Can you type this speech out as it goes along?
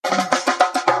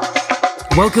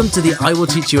Welcome to the I Will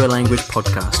Teach You a Language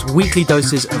podcast, weekly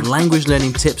doses of language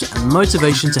learning tips and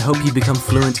motivation to help you become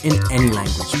fluent in any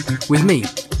language. With me,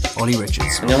 Ollie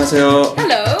Richards. 안녕하세요.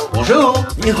 Hello. Bonjour.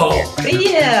 你好.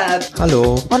 Привет.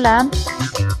 Hello. Hola.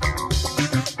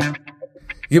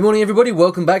 Good morning, everybody.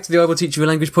 Welcome back to the I Will Teach You a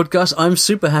Language podcast. I'm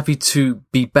super happy to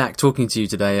be back talking to you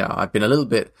today. I've been a little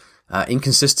bit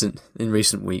inconsistent in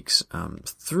recent weeks,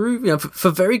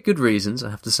 for very good reasons,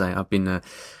 I have to say.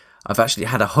 I've actually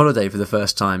had a holiday for the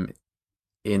first time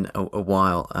in a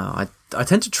while. I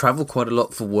tend to travel quite a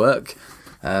lot for work.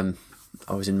 I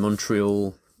was in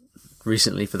Montreal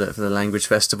recently for the language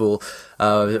festival.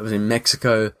 I was in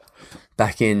Mexico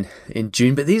back in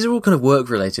June, but these are all kind of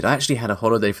work related. I actually had a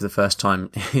holiday for the first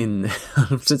time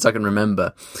since I can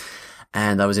remember.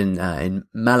 And I was in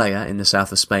Malaga in the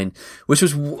south of Spain, which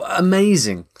was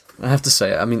amazing, I have to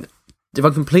say. I mean, if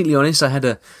I'm completely honest, I had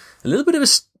a little bit of a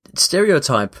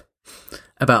stereotype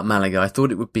about Malaga. I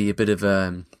thought it would be a bit of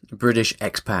a British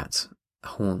expat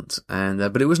haunt,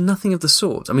 but it was nothing of the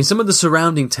sort. I mean, some of the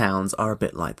surrounding towns are a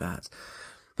bit like that,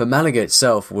 but Malaga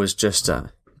itself was just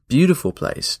a beautiful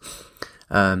place.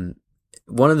 One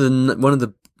of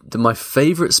my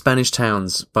favourite Spanish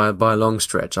towns by a long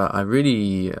stretch. I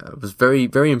really was very,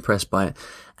 very impressed by it,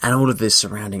 and all of the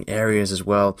surrounding areas as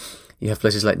well. You have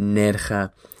places like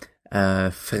Nerja,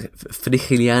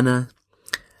 Frigiliana,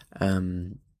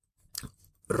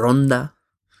 Ronda,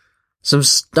 some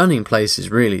stunning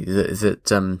places really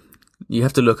that you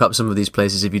have to look up some of these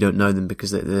places if you don't know them,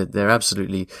 because they're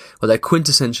absolutely, well, they're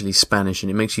quintessentially Spanish, and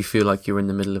it makes you feel like you're in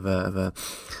the middle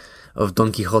of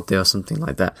Don Quixote or something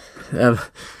like that.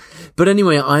 But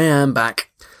anyway, I am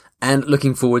back and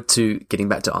looking forward to getting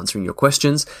back to answering your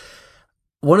questions.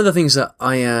 One of the things that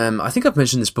I think I've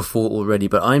mentioned this before already,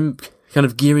 but I'm kind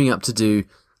of gearing up to do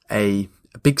a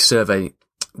big survey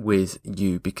with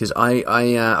you, because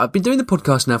I've been doing the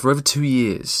podcast now for over 2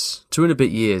 years, 2 and a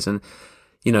bit years, and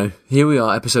you know, here we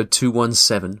are, episode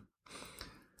 217.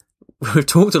 We've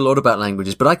talked a lot about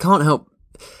languages, but I can't help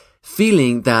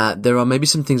feeling that there are maybe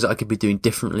some things that I could be doing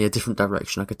differently, a different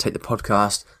direction I could take the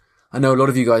podcast. I know a lot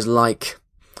of you guys like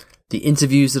the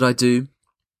interviews that I do,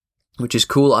 which is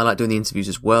cool. I like doing the interviews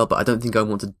as well, but I don't think I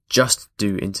want to just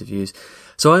do interviews.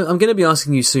 So I'm going to be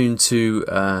asking you soon to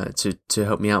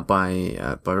help me out by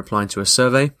replying to a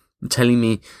survey, telling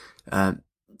me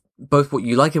both what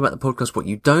you like about the podcast, what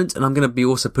you don't, and I'm going to be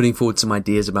also putting forward some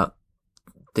ideas about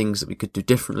things that we could do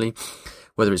differently,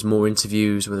 whether it's more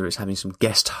interviews, whether it's having some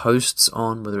guest hosts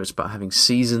on, whether it's about having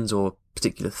seasons or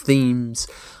particular themes.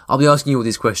 I'll be asking you all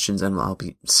these questions, and I'll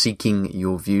be seeking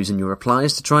your views and your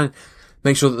replies to try and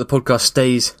make sure that the podcast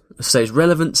stays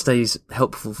relevant, stays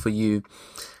helpful for you,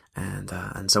 and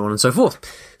so on and so forth.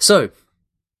 So,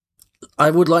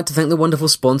 I would like to thank the wonderful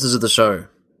sponsors of the show.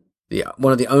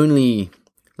 One of the only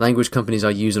language companies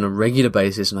I use on a regular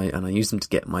basis, and I use them to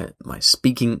get my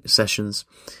speaking sessions,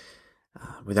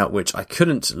 without which I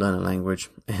couldn't learn a language.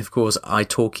 Of course,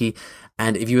 italki.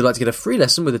 And if you would like to get a free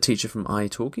lesson with a teacher from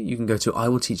italki, you can go to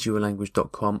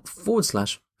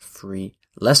iwillteachyoualanguage.com/free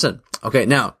lesson. Okay,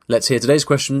 now let's hear today's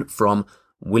question from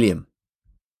William.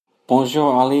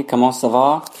 Bonjour Ali, comment ça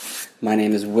va? My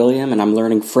name is William and I'm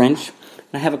learning French.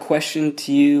 And I have a question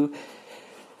to you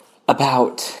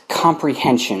about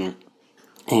comprehension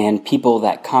and people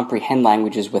that comprehend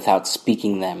languages without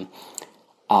speaking them.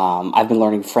 I've been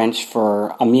learning French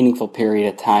for a meaningful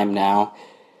period of time now,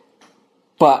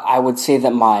 but I would say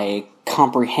that my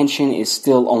comprehension is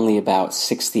still only about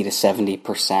 60 to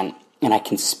 70%, and I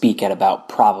can speak at about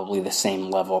probably the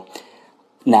same level.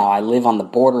 Now, I live on the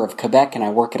border of Quebec, and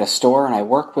I work at a store, and I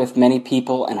work with many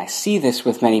people, and I see this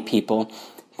with many people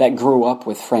that grew up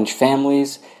with French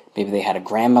families. Maybe they had a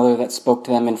grandmother that spoke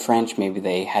to them in French. Maybe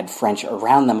they had French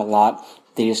around them a lot.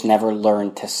 They just never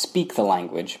learned to speak the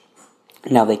language.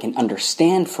 Now, they can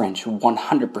understand French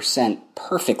 100%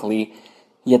 perfectly,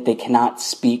 yet they cannot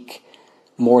speak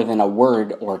more than a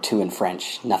word or two in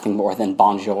French, nothing more than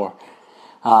bonjour.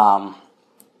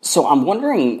 So I'm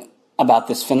wondering about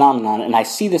this phenomenon, and I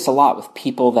see this a lot with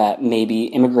people that maybe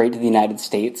immigrate to the United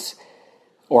States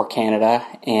or Canada,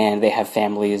 and they have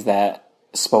families that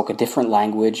spoke a different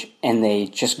language, and they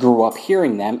just grew up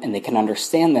hearing them, and they can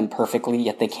understand them perfectly,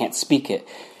 yet they can't speak it.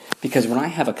 Because when I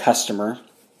have a customer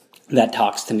that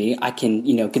talks to me, I can,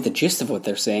 get the gist of what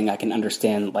they're saying. I can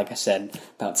understand, like I said,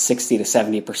 about 60 to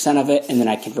 70% of it, and then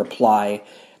I can reply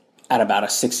at about a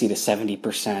 60 to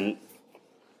 70%,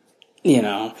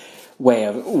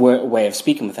 way of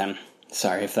speaking with them.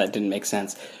 Sorry if that didn't make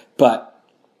sense. But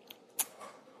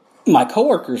My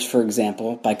coworkers, for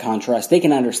example, by contrast, they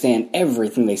can understand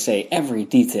everything they say, every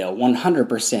detail,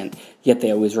 100%, yet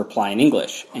they always reply in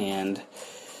English. And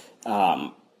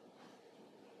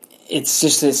it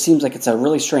seems like it's a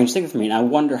really strange thing for me. And I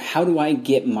wonder, how do I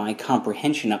get my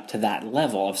comprehension up to that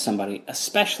level of somebody,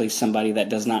 especially somebody that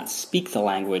does not speak the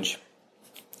language?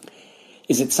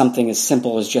 Is it something as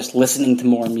simple as just listening to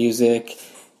more music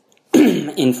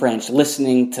in French,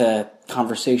 listening to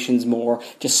conversations more,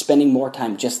 just spending more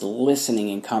time just listening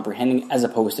and comprehending as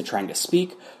opposed to trying to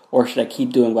speak? Or should I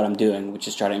keep doing what I'm doing, which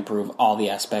is try to improve all the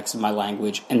aspects of my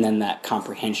language, and then that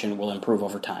comprehension will improve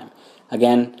over time?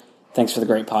 Again, thanks for the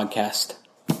great podcast.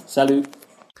 Salut!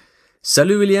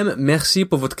 Salut William, merci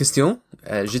pour votre question.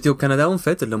 J'étais au Canada en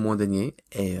fait le mois dernier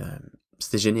et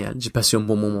c'était génial, j'ai passé un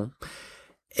bon moment.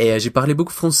 Et j'ai parlé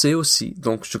beaucoup français aussi,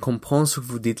 donc je comprends ce que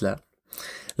vous dites là.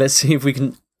 Let's see if we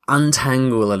can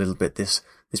untangle a little bit this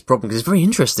problem, because it's very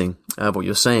interesting, what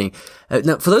you're saying.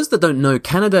 Now, for those that don't know,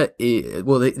 Canada,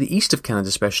 the east of Canada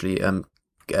especially,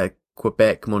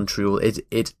 Quebec, Montreal,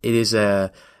 it is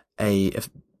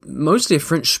mostly a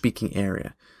French-speaking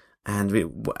area. And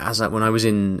when I was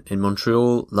in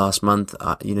Montreal last month,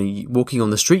 walking on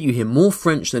the street, you hear more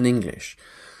French than English.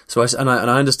 So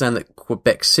I understand that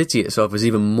Quebec City itself is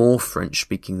even more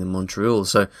French-speaking than Montreal.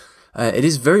 So it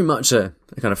is very much a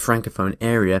kind of francophone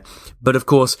area, but of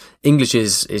course English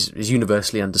is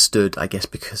universally understood, I guess,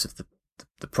 because of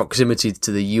the proximity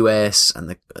to the US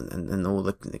and all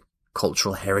the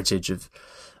cultural heritage of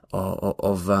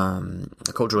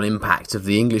the cultural impact of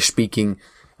the English speaking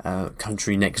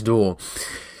country next door.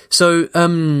 So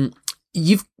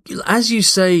as you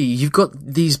say, you've got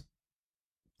these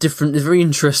different, very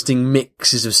interesting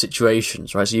mixes of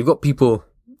situations, right? So you've got people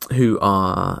who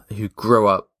grew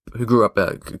up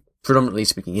predominantly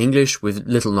speaking English with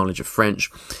little knowledge of French,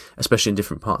 especially in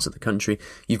different parts of the country.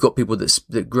 You've got people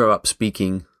that grow up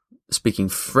speaking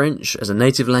French as a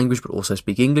native language, but also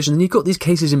speak English. And then you've got these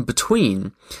cases in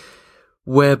between,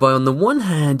 whereby on the one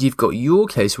hand, you've got your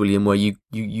case, William, where you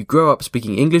grow up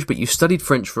speaking English, but you studied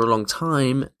French for a long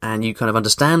time and you kind of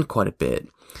understand quite a bit.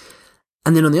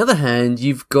 And then on the other hand,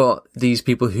 you've got these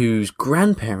people whose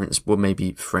grandparents were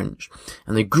maybe French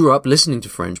and they grew up listening to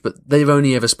French, but they've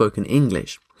only ever spoken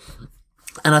English.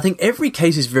 And I think every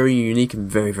case is very unique and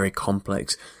very, very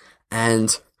complex.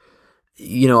 And,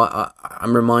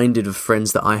 I'm reminded of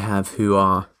friends that I have who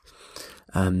are,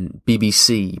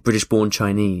 BBC, British born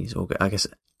Chinese, or I guess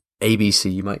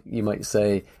ABC, you might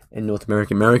say in North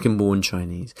America, American born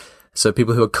Chinese. So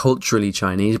people who are culturally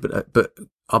Chinese, but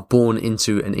are born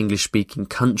into an English speaking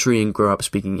country and grow up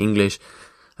speaking English.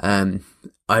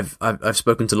 I've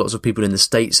spoken to lots of people in the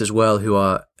States as well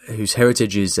whose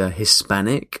heritage is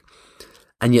Hispanic,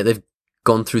 and yet they've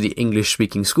gone through the English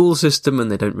speaking school system and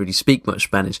they don't really speak much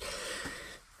Spanish.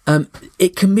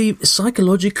 It can be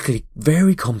psychologically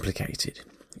very complicated,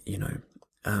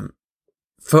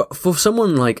 for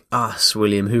someone like us,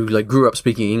 William, who grew up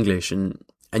speaking English and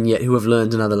yet who have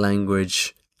learned another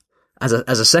language as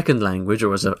a second language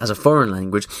or as a foreign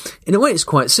language. In a way, it's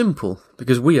quite simple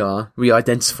because we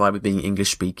identify with being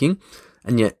English speaking,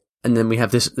 and then we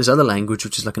have this other language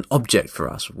which is like an object for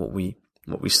us, what we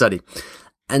study.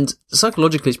 And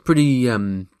psychologically, it's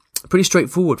pretty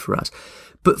straightforward for us.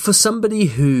 But for somebody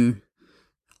who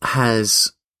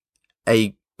has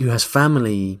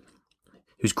family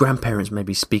whose grandparents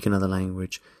maybe speak another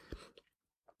language,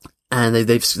 and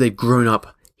they've grown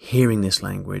up hearing this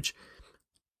language,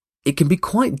 it can be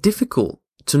quite difficult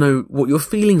to know what your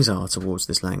feelings are towards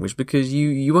this language, because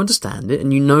you understand it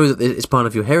and you know that it's part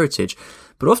of your heritage.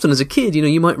 But often as a kid,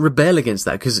 you might rebel against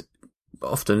that because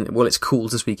often, it's cool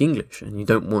to speak English and you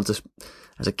don't want to,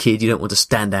 as a kid, you don't want to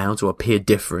stand out or appear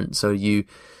different. So you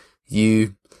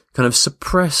kind of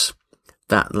suppress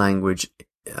that language,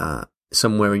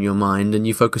 somewhere in your mind, and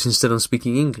you focus instead on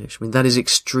speaking English. I mean, that is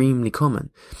extremely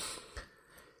common.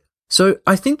 So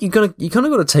I think you kind of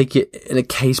got to take it in a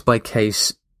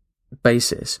case-by-case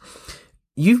basis.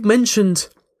 You've mentioned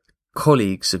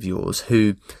colleagues of yours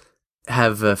who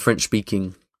have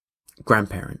French-speaking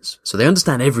grandparents, so they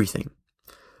understand everything,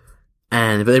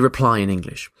 but they reply in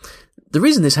English. The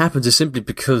reason this happens is simply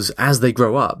because as they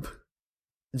grow up,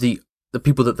 the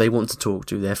people that they want to talk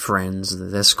to, their friends,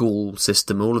 their school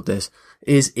system, all of this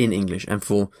is in English, and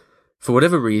for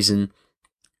whatever reason,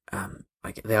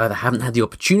 they either haven't had the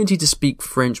opportunity to speak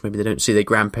French, maybe they don't see their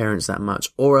grandparents that much,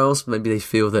 or else maybe they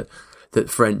feel that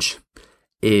French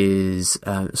is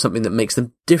something that makes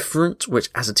them different, which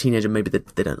as a teenager maybe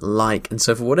they don't like, and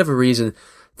so for whatever reason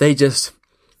they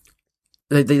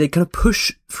they kind of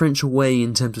push French away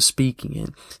in terms of speaking it.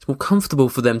 It's more comfortable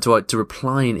for them to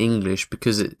reply in English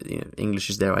because English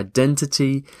is their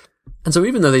identity. And so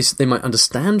even though they might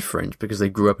understand French because they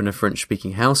grew up in a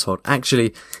French-speaking household,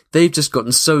 actually, they've just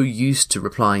gotten so used to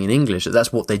replying in English that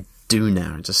that's what they do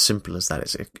now. It's as simple as that.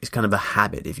 It's kind of a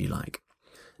habit, if you like.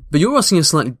 But you're asking a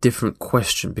slightly different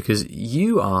question because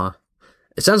it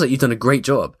sounds like you've done a great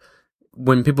job.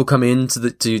 When people come in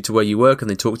to where you work and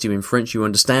they talk to you in French, you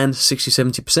understand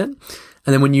 60-70%. And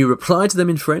then when you reply to them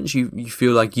in French, you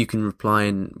feel like you can reply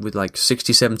with like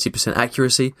 60-70%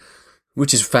 accuracy,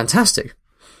 which is fantastic.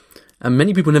 And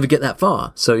many people never get that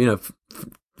far. So,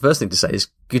 first thing to say is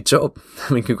good job.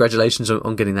 I mean, congratulations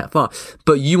on getting that far.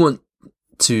 But you want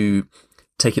to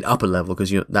take it up a level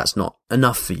because that's not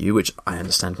enough for you, which I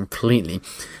understand completely.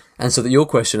 And so that your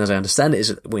question, as I understand it,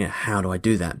 is, how do I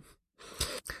do that?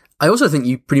 I also think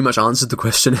you pretty much answered the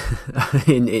question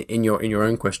in your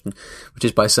own question, which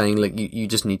is by saying, like, you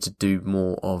just need to do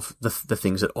more of the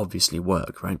things that obviously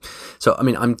work, right? So, I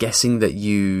mean, I'm guessing that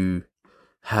you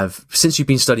have, since you've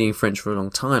been studying French for a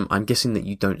long time, I'm guessing that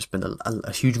you don't spend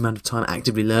a huge amount of time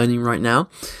actively learning right now.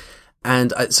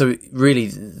 And so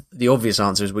really the obvious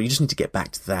answer is, well, you just need to get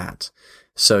back to that.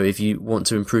 So if you want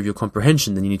to improve your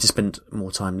comprehension, then you need to spend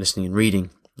more time listening and reading,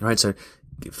 right? So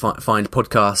find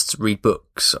podcasts, read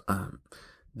books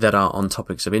that are on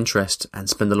topics of interest and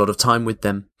spend a lot of time with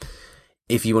them.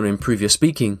 If you want to improve your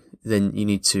speaking, then you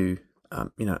need to,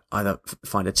 either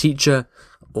find a teacher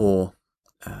or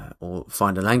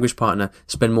find a language partner,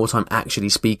 spend more time actually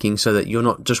speaking so that you're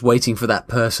not just waiting for that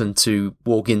person to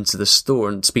walk into the store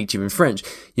and speak to you in French.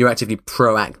 You're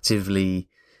proactively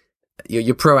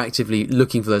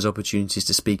looking for those opportunities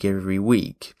to speak every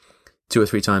week, 2 or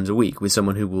 3 times a week, with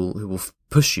someone who will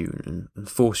push you and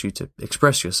force you to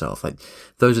express yourself. Like,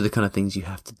 those are the kind of things you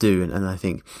have to do. And I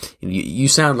think you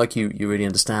sound like you really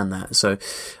understand that. So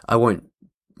I won't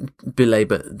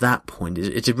belabor that point.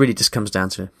 It really just comes down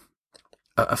to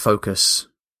a focus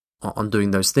on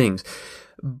doing those things.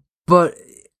 But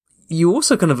you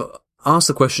also kind of asked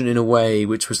the question in a way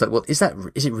which was like, well, is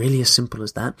it really as simple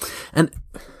as that? And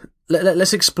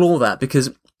let's explore that,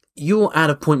 because you're at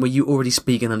a point where you already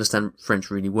speak and understand French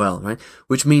really well, right?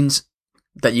 Which means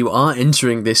that you are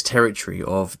entering this territory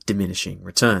of diminishing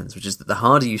returns, which is that the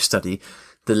harder you study,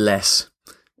 the less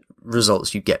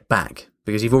results you get back,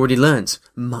 because you've already learnt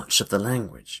much of the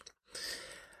language.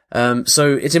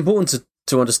 So it's important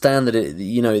to understand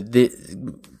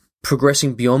that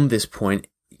progressing beyond this point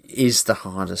is the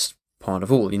hardest part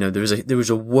of all. There is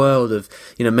a world of,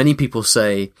 many people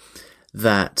say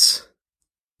that,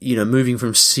 moving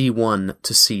from C1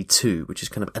 to C2, which is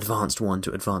kind of advanced 1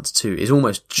 to advanced 2, is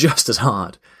almost just as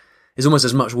hard. It's almost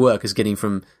as much work as getting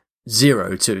from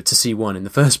 0 to C1 in the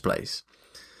first place.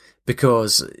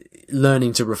 Because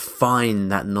learning to refine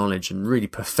that knowledge and really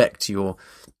perfect your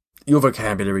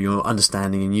vocabulary, your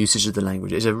understanding and usage of the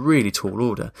language is a really tall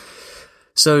order.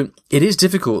 So it is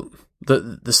difficult,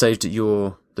 the stage that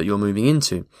you're moving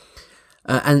into.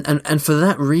 And for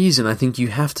that reason, I think you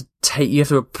have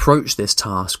to approach this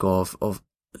task of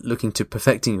looking to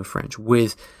perfecting your French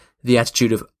with the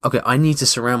attitude of, okay, I need to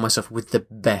surround myself with the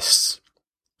best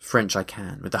French I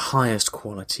can, with the highest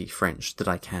quality French that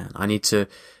I can. I need to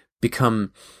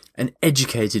become an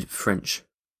educated French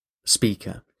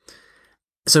speaker.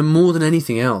 So more than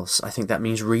anything else, I think that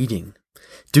means reading.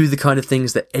 Do the kind of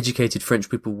things that educated French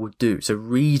people would do. So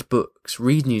read books,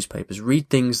 read newspapers, read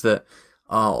things that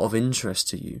are of interest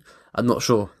to you. I'm not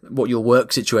sure what your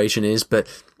work situation is, but,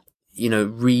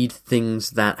 read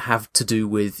things that have to do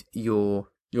with your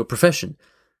profession.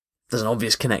 There's an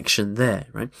obvious connection there,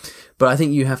 right? But I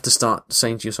think you have to start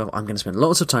saying to yourself, I'm going to spend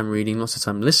lots of time reading, lots of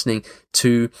time listening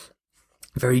to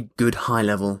very good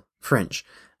high-level French.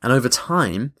 And over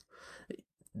time,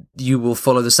 you will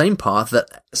follow the same path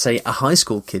that, say, a high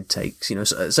school kid takes.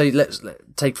 Say let's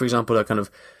take, for example, a kind of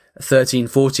 13,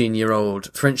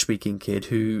 14-year-old French-speaking kid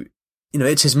who,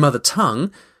 it's his mother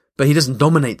tongue, but he doesn't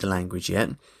dominate the language yet.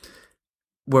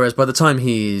 Whereas by the time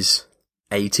he's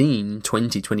 18,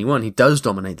 20, 21, he does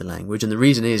dominate the language. And the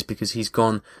reason is because he's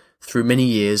gone through many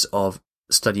years of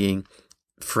studying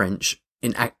French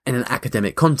in an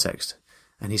academic context.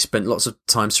 And he's spent lots of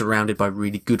time surrounded by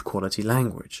really good quality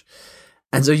language.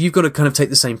 And so you've got to kind of take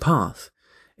the same path.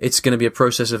 It's going to be a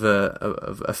process of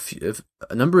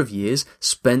a number of years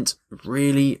spent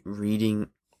really reading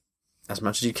as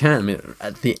much as you can. I mean,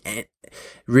 at the end,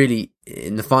 really,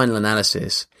 in the final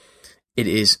analysis, it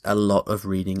is a lot of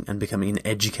reading and becoming an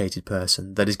educated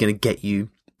person that is going to get you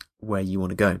where you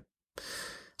want to go.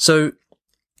 So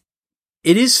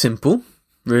it is simple,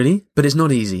 really, but it's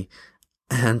not easy.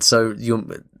 And so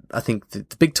I think the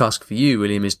big task for you,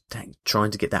 William, is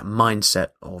trying to get that mindset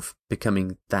of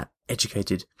becoming that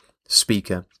educated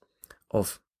speaker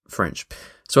of French.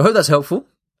 So I hope that's helpful.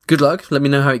 Good luck. Let me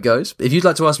know how it goes. If you'd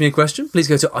like to ask me a question, please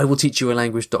go to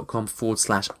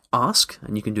iwillteachyoualanguage.com/ask,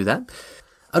 and you can do that.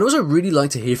 I'd also really like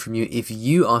to hear from you if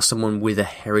you are someone with a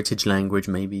heritage language.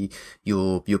 Maybe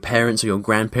your parents or your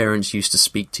grandparents used to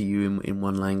speak to you in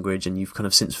one language and you've kind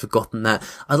of since forgotten that.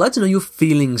 I'd like to know your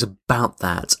feelings about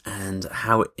that and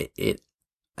how it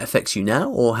affects you now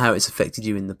or how it's affected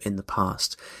you in the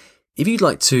past. If you'd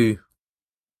like to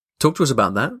talk to us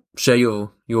about that, share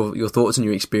your thoughts and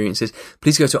your experiences,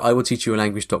 please go to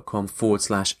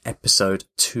iwillteachyoualanguage.com/episode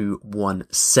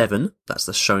 217. That's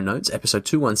the show notes, episode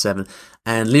 217,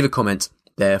 and leave a comment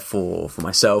there for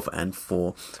myself and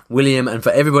for William and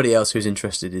for everybody else who's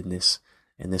interested in this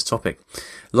topic.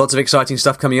 Lots of exciting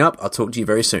stuff coming up. I'll talk to you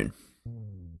very soon.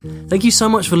 Thank you so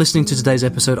much for listening to today's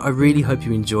episode. I really hope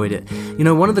you enjoyed it. You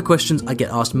know, one of the questions I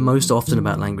get asked most often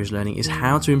about language learning is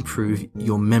how to improve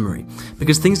your memory.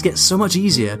 Because things get so much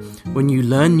easier when you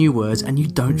learn new words and you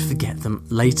don't forget them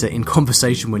later in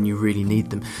conversation when you really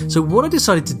need them. So what I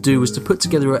decided to do was to put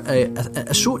together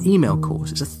a short email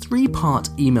course. It's a 3-part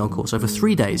email course over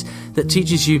 3 days that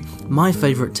teaches you my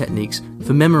favourite techniques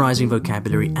for memorising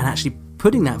vocabulary and actually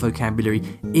putting that vocabulary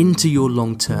into your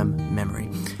long-term memory.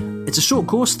 It's a short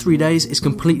course, 3 days, it's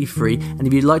completely free, and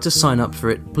if you'd like to sign up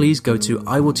for it, please go to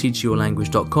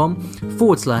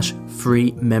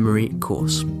iwillteachyoualanguage.com/free memory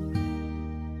course.